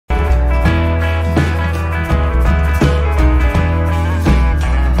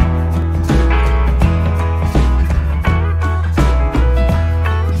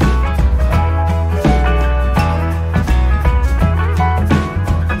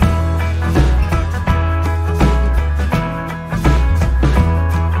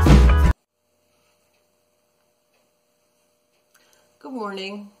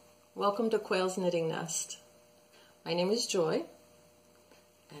morning. Welcome to Quail's Knitting Nest. My name is Joy,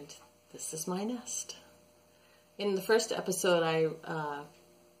 and this is my nest. In the first episode, I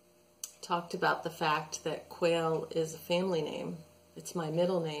talked about the fact that Quail is a family name. It's my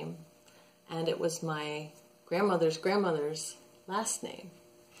middle name, and it was my grandmother's grandmother's last name.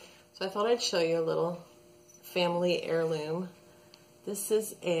 So I thought I'd show you a little family heirloom. This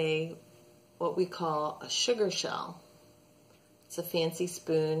is what we call a sugar shell. It's a fancy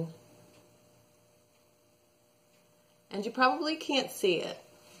spoon. And you probably can't see it,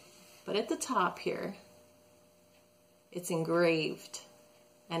 but at the top here, it's engraved,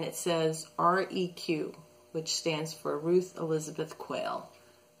 and it says REQ, which stands for Ruth Elizabeth Quail,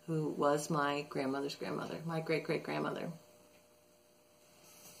 who was my grandmother's grandmother, my great-great-grandmother.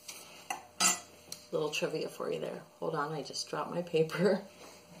 Little trivia for you there. Hold on, I just dropped my paper.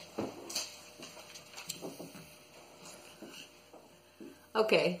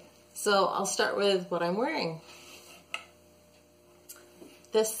 Okay, so I'll start with what I'm wearing.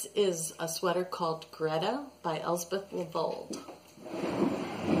 This is a sweater called Greta by Elspeth Levold.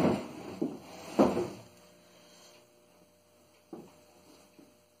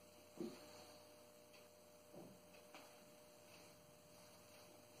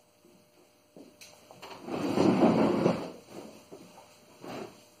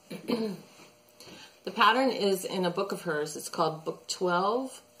 The pattern is in a book of hers. It's called Book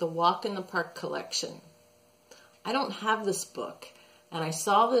 12, The Walk in the Park Collection. I don't have this book, and I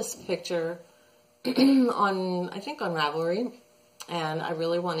saw this picture on, I think on Ravelry, and I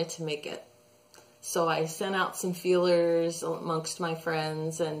really wanted to make it. So I sent out some feelers amongst my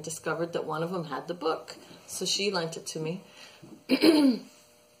friends and discovered that one of them had the book. So she lent it to me.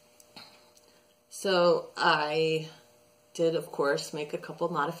 So I did, of course, make a couple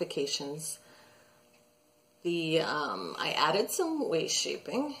of modifications. I added some waist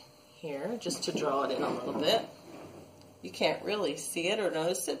shaping here just to draw it in a little bit. You can't really see it or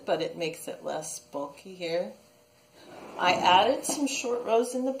notice it, but it makes it less bulky here. I added some short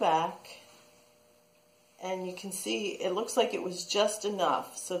rows in the back, and you can see it looks like it was just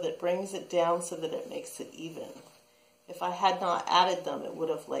enough, so that brings it down so that it makes it even. If I had not added them, it would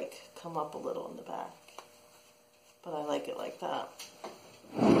have come up a little in the back, but I like it like that.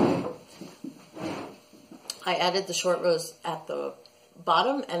 I added the short rows at the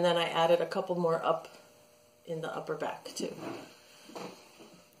bottom, and then I added a couple more up in the upper back too.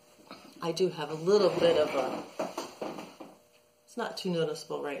 I do have a little bit of it's not too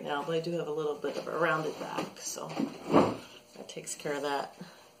noticeable right now, but I do have a little bit of a rounded back, so that takes care of that.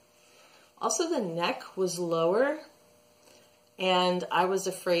 Also, the neck was lower, and I was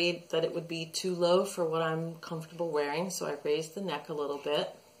afraid that it would be too low for what I'm comfortable wearing, so I raised the neck a little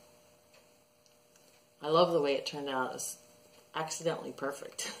bit. I love the way it turned out. It's accidentally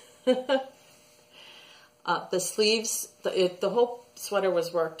perfect. The sleeves, the whole sweater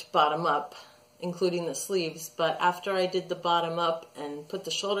was worked bottom up, including the sleeves, but after I did the bottom up and put the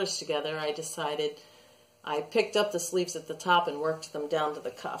shoulders together, I decided I picked up the sleeves at the top and worked them down to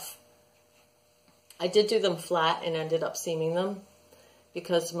the cuff. I did do them flat and ended up seaming them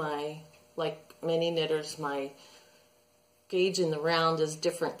because like many knitters, my gauge in the round is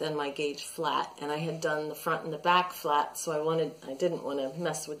different than my gauge flat, and I had done the front and the back flat, so I didn't want to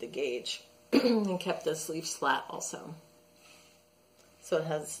mess with the gauge and kept the sleeves flat also. So it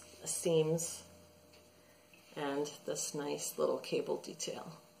has seams and this nice little cable detail.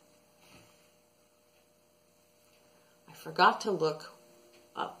 I forgot to look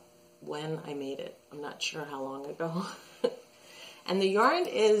up when I made it. I'm not sure how long ago. And the yarn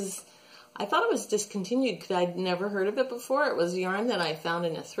is, I thought it was discontinued because I'd never heard of it before. It was yarn that I found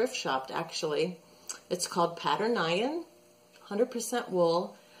in a thrift shop, actually. It's called Patternayan, 100%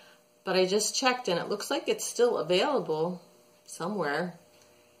 wool. But I just checked, and it looks like it's still available somewhere.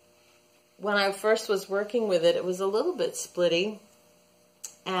 When I first was working with it, it was a little bit splitty.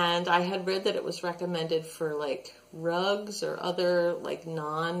 And I had read that it was recommended for, rugs or other,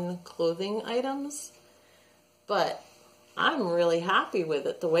 non-clothing items. But I'm really happy with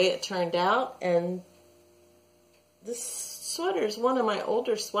it, the way it turned out, and this sweater is one of my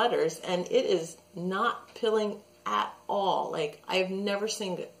older sweaters, and it is not pilling at all. I've never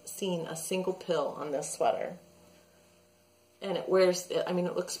seen a single pill on this sweater, and it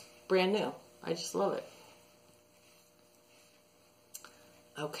looks brand new. I just love it.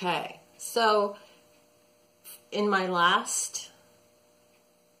 Okay, so in my last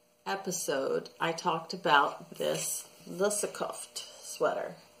episode, I talked about this Lusekofte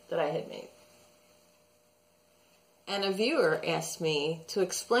sweater that I had made. And a viewer asked me to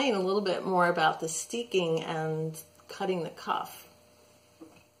explain a little bit more about the steeking and cutting the cuff.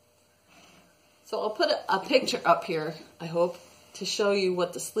 So I'll put a picture up here, I hope, to show you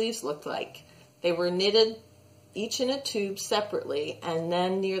what the sleeves looked like. They were knitted each in a tube separately, and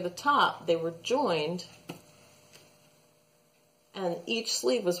then near the top they were joined, and each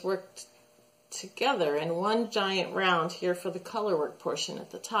sleeve was worked together in one giant round here for the colorwork portion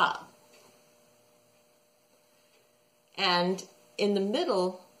at the top. And in the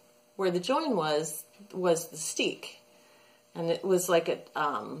middle, where the join was the steek. And it was like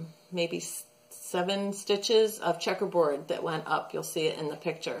maybe 7 stitches of checkerboard that went up. You'll see it in the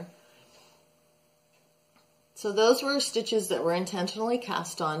picture. So those were stitches that were intentionally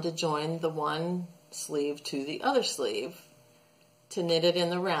cast on to join the one sleeve to the other sleeve to knit it in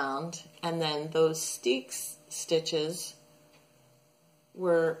the round. And then those steek stitches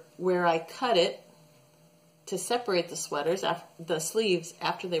were where I cut it to separate the sleeves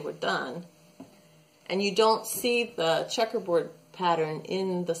after they were done. And you don't see the checkerboard pattern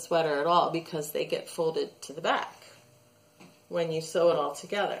in the sweater at all because they get folded to the back when you sew it all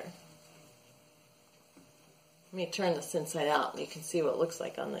together. Let me turn this inside out and you can see what it looks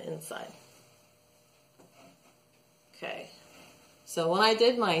like on the inside. Okay, so when I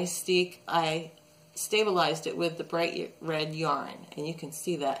did my steek, I stabilized it with the bright red yarn, and you can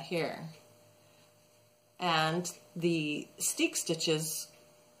see that here. And the steek stitches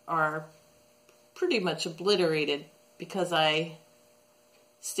are pretty much obliterated because I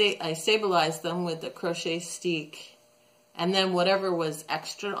stabilized them with the crochet steek, and then whatever was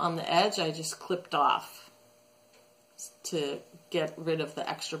extra on the edge I just clipped off to get rid of the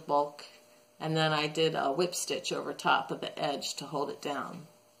extra bulk, and then I did a whip stitch over top of the edge to hold it down.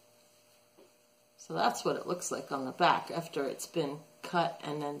 So that's what it looks like on the back after it's been cut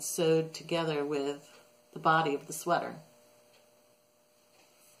and then sewed together with the body of the sweater.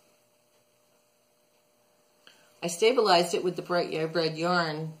 I stabilized it with the bright red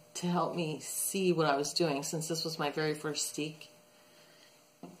yarn to help me see what I was doing, since this was my very first steek.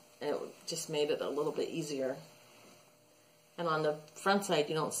 And it just made it a little bit easier. And on the front side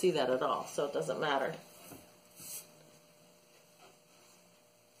you don't see that at all, so it doesn't matter.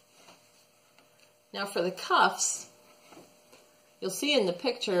 Now for the cuffs, you'll see in the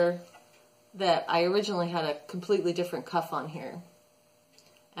picture that I originally had a completely different cuff on here.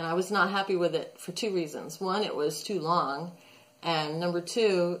 And I was not happy with it for 2 reasons. One, it was too long, and number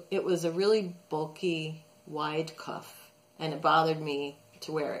 2, it was a really bulky, wide cuff, and it bothered me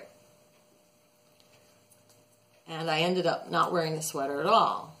to wear it. And I ended up not wearing the sweater at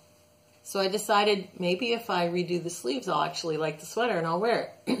all. So I decided maybe if I redo the sleeves, I'll actually like the sweater and I'll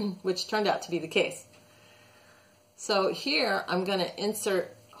wear it, which turned out to be the case. So here I'm going to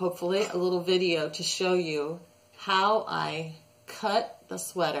insert, hopefully, a little video to show you how I cut the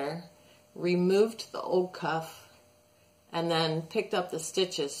sweater, removed the old cuff, and then picked up the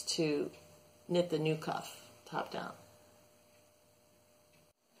stitches to knit the new cuff top down.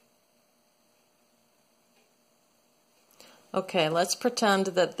 Okay, let's pretend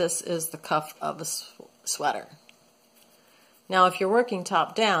that this is the cuff of a sweater. Now if you're working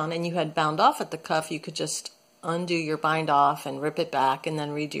top down and you had bound off at the cuff, you could just undo your bind off and rip it back and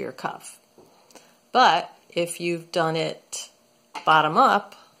then redo your cuff. But if you've done it bottom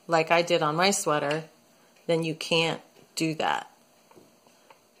up, like I did on my sweater, then you can't do that.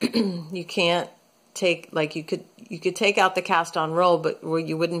 You can't take, like you could take out the cast on roll, but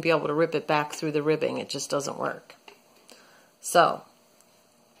you wouldn't be able to rip it back through the ribbing. It just doesn't work. So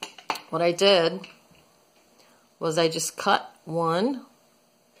what I did was I just cut one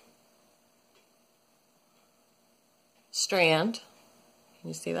strand. Can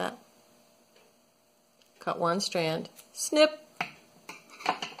you see that? Cut one strand, snip.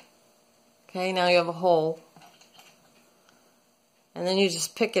 Okay, now you have a hole. And then you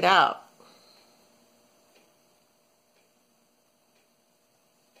just pick it out.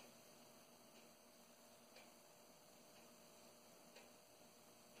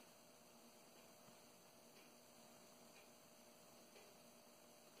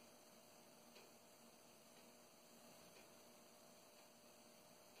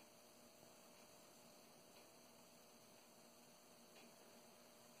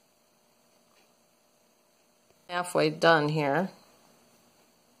 Halfway done here.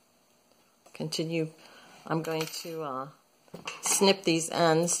 Continue. I'm going to snip these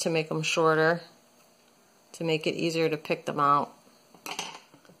ends to make them shorter, to make it easier to pick them out.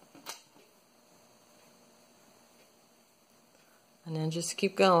 And then just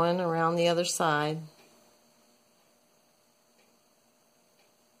keep going around the other side.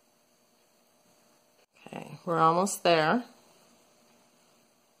 Okay, we're almost there.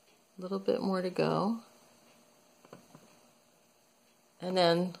 A little bit more to go. And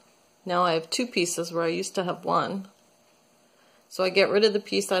then Now I have 2 pieces where I used to have 1. So I get rid of the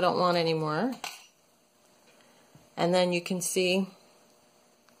piece I don't want anymore. And then you can see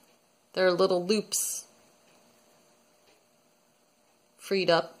there are little loops freed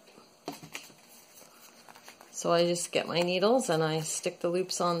up. So I just get my needles and I stick the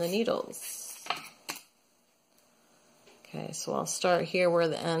loops on the needles. Okay, so I'll start here where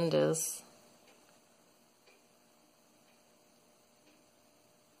the end is.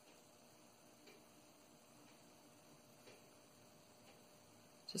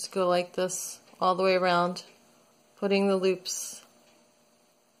 Just go like this all the way around, putting the loops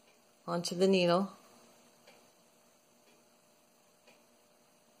onto the needle.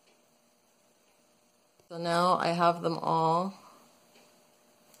 So now I have them all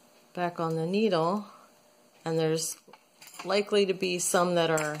back on the needle, and there's likely to be some that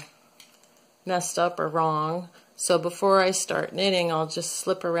are messed up or wrong. So before I start knitting, I'll just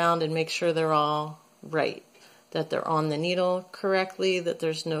slip around and make sure they're all right, that they're on the needle correctly, that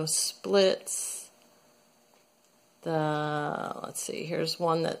there's no splits. Let's see, here's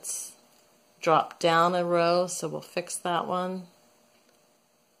one that's dropped down a row, so we'll fix that one.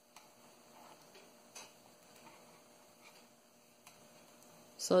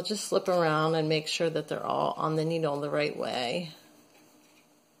 So I'll just slip around and make sure that they're all on the needle the right way.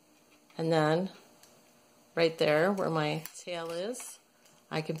 And then, right there where my tail is,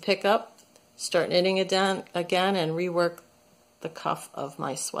 I can pick up, start knitting again and rework the cuff of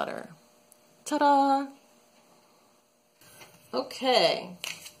my sweater. Ta-da! Okay.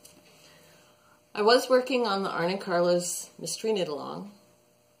 I was working on the Arne Carla's Mystery Knit Along.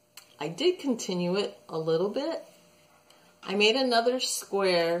 I did continue it a little bit. I made another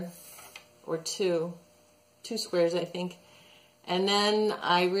square or two squares I think, and then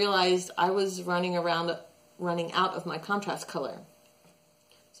I realized I was running out of my contrast color.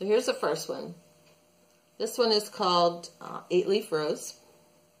 So here's the first one. This one is called 8-Leaf Rose.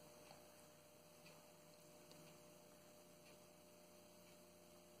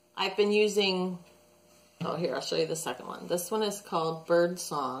 I've been using, oh here, I'll show you the second one. This one is called Bird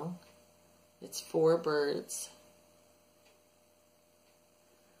Song. It's 4 birds.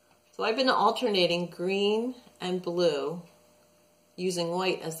 So I've been alternating green and blue using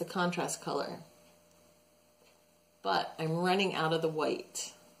white as the contrast color. But I'm running out of the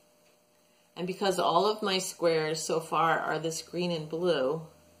white. And because all of my squares so far are this green and blue,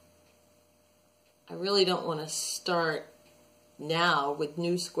 I really don't want to start now with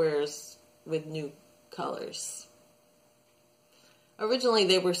new squares with new colors. Originally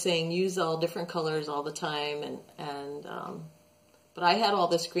they were saying use all different colors all the time, but I had all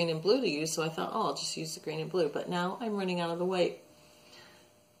this green and blue to use, so I thought, oh, I'll just use the green and blue. But now I'm running out of the white.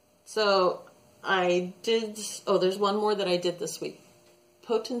 So I did, oh, there's one more that I did this week.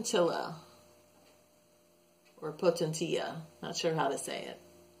 Potentilla, or potentilla, not sure how to say it.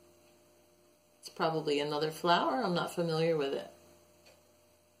 It's probably another flower, I'm not familiar with it.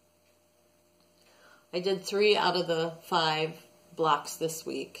 I did 3 out of the 5 blocks this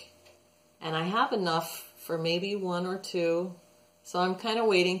week, and I have enough for maybe 1 or 2. So I'm kind of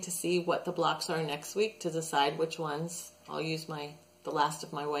waiting to see what the blocks are next week to decide which ones I'll use the last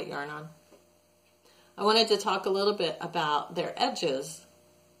of my white yarn on. I wanted to talk a little bit about their edges.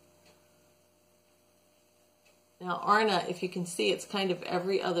 Now Arne, if you can see, it's kind of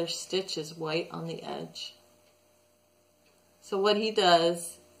every other stitch is white on the edge. So what he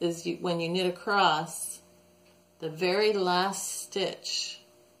does is when you knit across, the very last stitch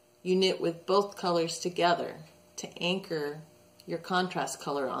you knit with both colors together to anchor your contrast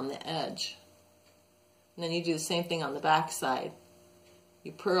color on the edge. And then you do the same thing on the back side.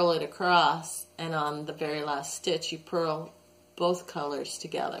 You purl it across, and on the very last stitch you purl both colors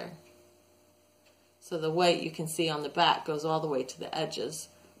together. So the white you can see on the back goes all the way to the edges,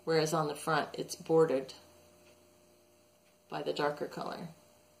 whereas on the front it's bordered by the darker color.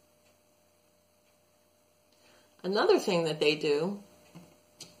 Another thing that they do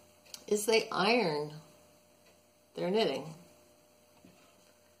is they iron their knitting.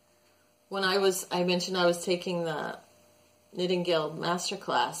 When I mentioned I was taking the Knitting Guild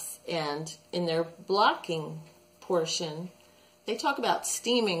Masterclass, and in their blocking portion, they talk about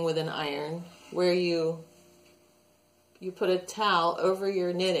steaming with an iron, where you put a towel over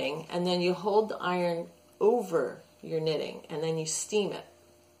your knitting, and then you hold the iron over your knitting, and then you steam it.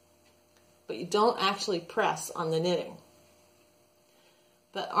 But you don't actually press on the knitting.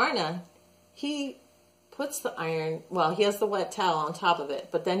 But Arne, he puts the iron, well, he has the wet towel on top of it,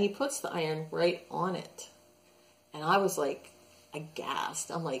 but then he puts the iron right on it. And I was like,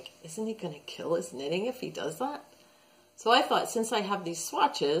 aghast. I'm like, isn't he going to kill his knitting if he does that? So I thought, since I have these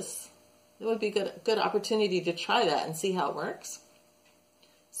swatches, it would be a good opportunity to try that and see how it works.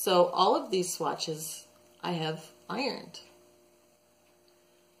 So all of these swatches I have ironed.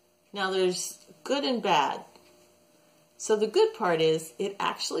 Now there's good and bad. So the good part is it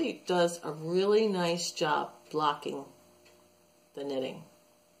actually does a really nice job blocking the knitting.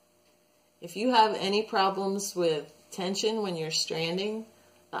 If you have any problems with tension when you're stranding,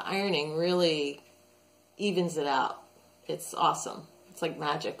 the ironing really evens it out. It's awesome. It's like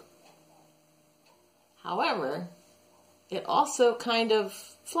magic. However, it also kind of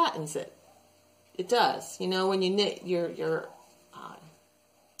flattens it. It does. You know, when you knit, your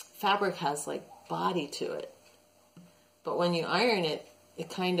fabric has like body to it. But when you iron it,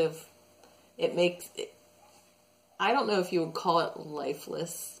 it makes it, I don't know if you would call it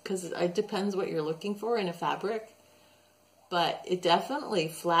lifeless, because it depends what you're looking for in a fabric. But it definitely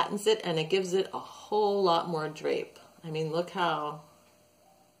flattens it, and it gives it a whole lot more drape. I mean, look how...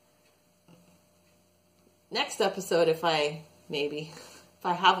 Next episode, if I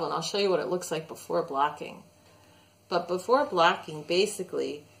have one, I'll show you what it looks like before blocking. But before blocking,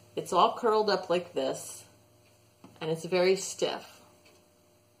 basically, it's all curled up like this, and it's very stiff.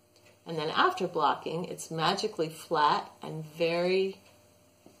 And then after blocking, it's magically flat and very,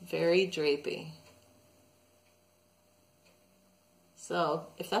 very drapey. So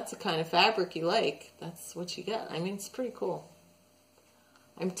if that's the kind of fabric you like, that's what you get. I mean, it's pretty cool.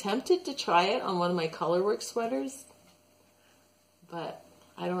 I'm tempted to try it on one of my colorwork sweaters, but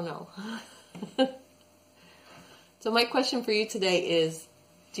I don't know. So my question for you today is,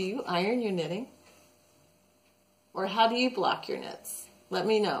 do you iron your knitting? Or how do you block your knits? Let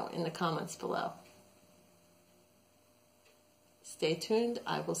me know in the comments below. Stay tuned.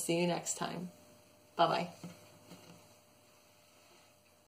 I will see you next time. Bye-bye.